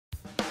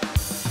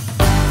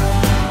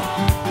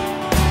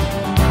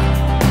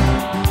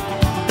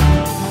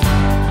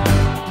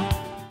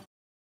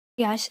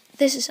Hey guys,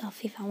 this is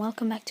Alfifa and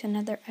welcome back to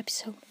another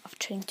episode of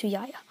Trading to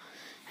Yaya.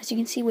 As you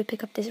can see, we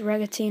pick up this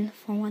Regatine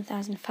for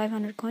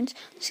 1,500 coins,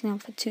 listing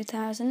up for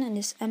 2,000, and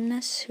this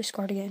Emnes, who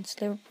scored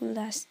against Liverpool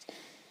last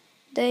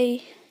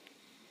day,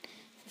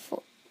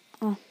 for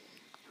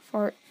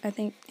I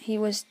think he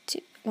was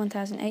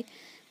 1,008.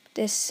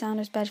 This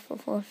Sounders badge for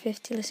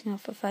 450, listing up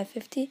for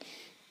 550,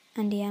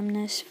 and the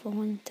Emnes for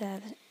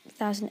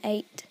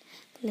 1,008,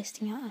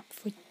 listing up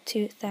for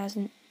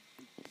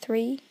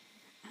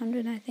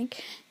 2,300, I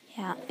think.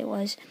 Yeah, it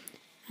was.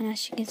 And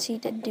as you can see,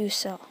 they do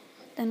so.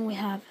 Then we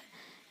have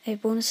a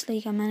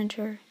Bundesliga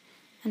manager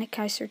and a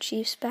Kaiser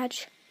Chiefs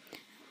badge.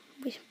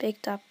 We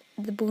picked up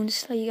the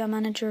Bundesliga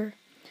manager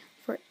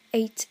for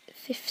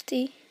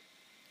 850,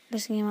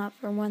 listing him up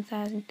for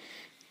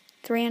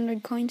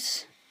 1,300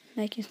 coins,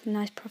 making some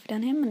nice profit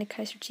on him, and the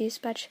Kaiser Chiefs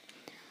badge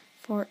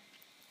for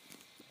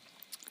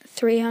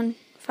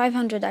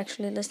 500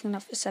 actually, listing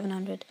up for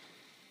 700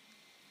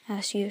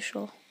 as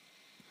usual.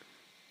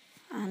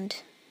 And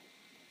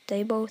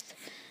they both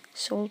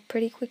sold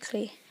pretty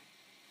quickly.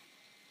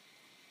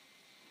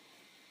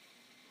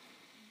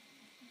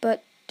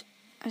 But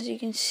as you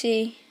can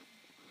see,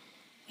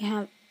 we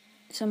have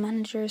some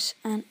managers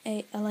and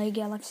a LA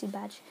Galaxy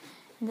badge.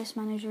 And this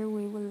manager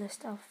we will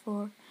list up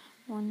for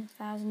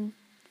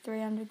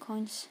 1,300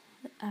 coins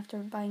after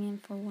buying him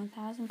for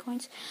 1,000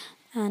 coins.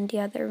 And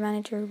the other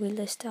manager we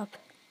list up,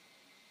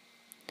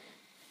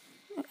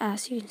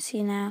 as you can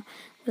see now,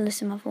 we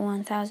list him up for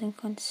 1,000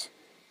 coins.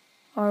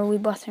 Or we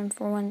bought him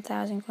for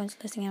 1,000 coins,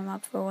 listing him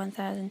up for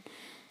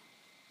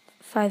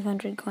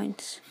 1,500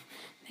 coins,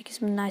 making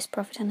some nice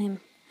profit on him.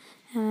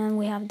 And then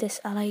we have this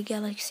LA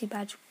Galaxy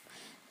badge,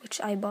 which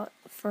I bought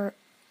for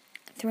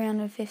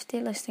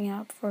 350, listing it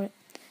up for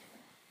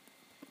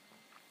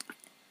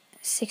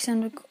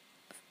 600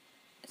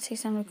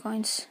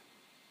 coins.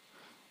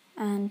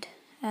 And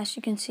as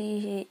you can see,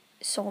 he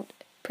sold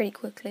pretty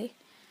quickly,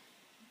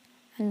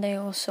 and they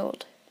all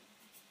sold.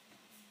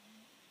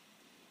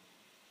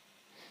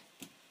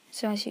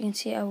 So as you can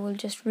see, I will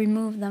just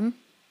remove them,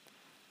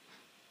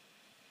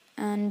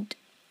 and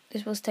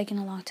this was taking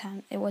a long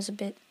time. It was a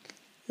bit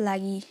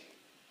laggy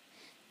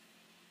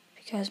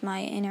because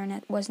my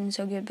internet wasn't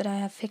so good, but I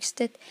have fixed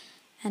it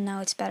and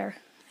now it's better.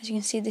 As you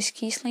can see, this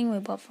Kiesling we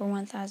bought for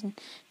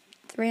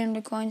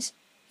 1,300 coins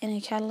in a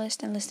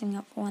catalyst and listing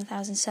up for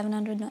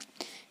 1,700, not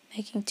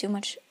making too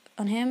much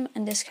on him.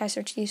 And this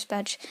Kaiser Chiefs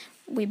badge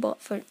we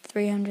bought for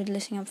 300,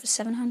 listing up for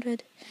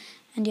 700.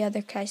 And the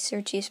other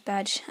Kaiser Chiefs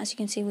badge, as you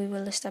can see, we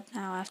will list up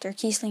now after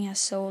Kiesling has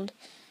sold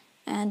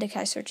and the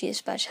Kaiser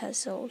Chiefs badge has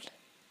sold.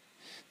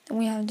 Then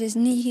we have this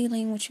knee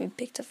healing, which we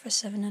picked up for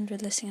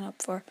 700, listing it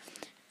up for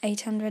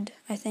 800,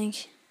 I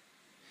think.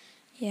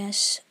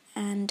 Yes,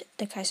 and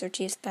the Kaiser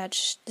Chiefs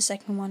badge, the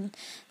second one,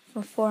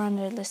 for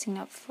 400, listing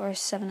up for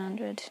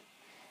 700,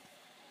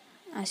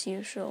 as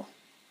usual.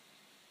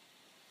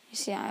 You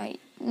see, I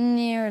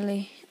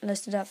nearly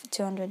listed up for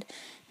 200,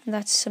 and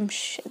that's some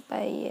shit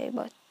by Yaya,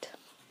 but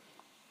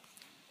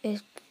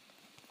it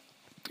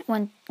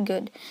went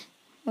good.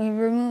 We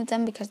removed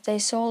them because they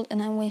sold,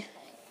 and then we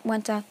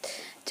went out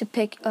to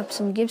pick up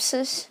some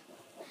Gibbses,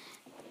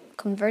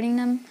 converting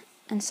them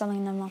and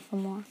selling them off for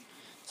more.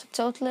 So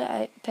totally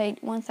I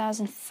paid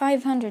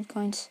 1,500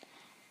 coins,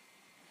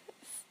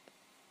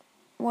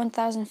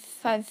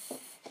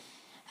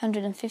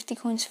 1,550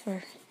 coins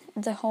for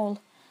the whole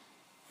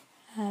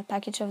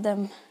package of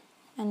them.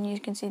 And you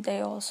can see they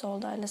all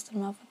sold. I listed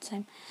them up at the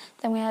same.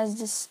 Then we have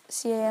this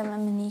CAM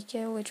and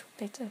Manike, which we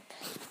picked up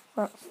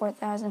for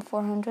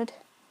 4,400,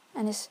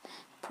 and his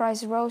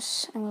price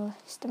rose, and we'll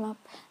list them up.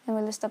 And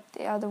we'll list up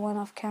the other one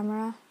off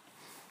camera.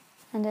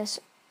 And this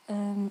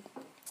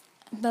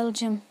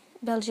Belgian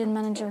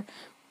manager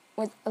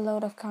with a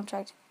load of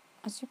contract.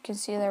 As you can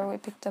see there, we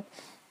picked up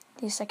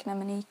the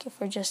second Manike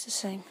for just the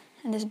same.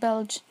 And this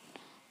Belgian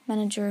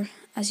manager,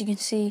 as you can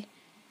see,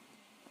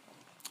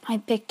 I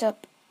picked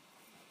up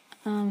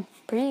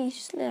pretty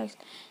easily,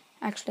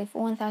 actually,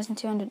 for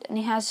 1,200, and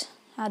he has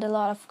had a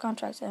lot of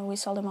contracts, and we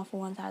sold him off for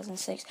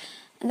 1,006.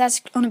 And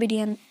that's gonna be the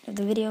end of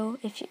the video.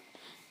 If you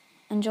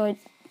enjoyed,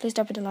 please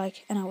drop it a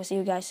like, and I will see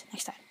you guys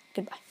next time.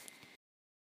 Goodbye.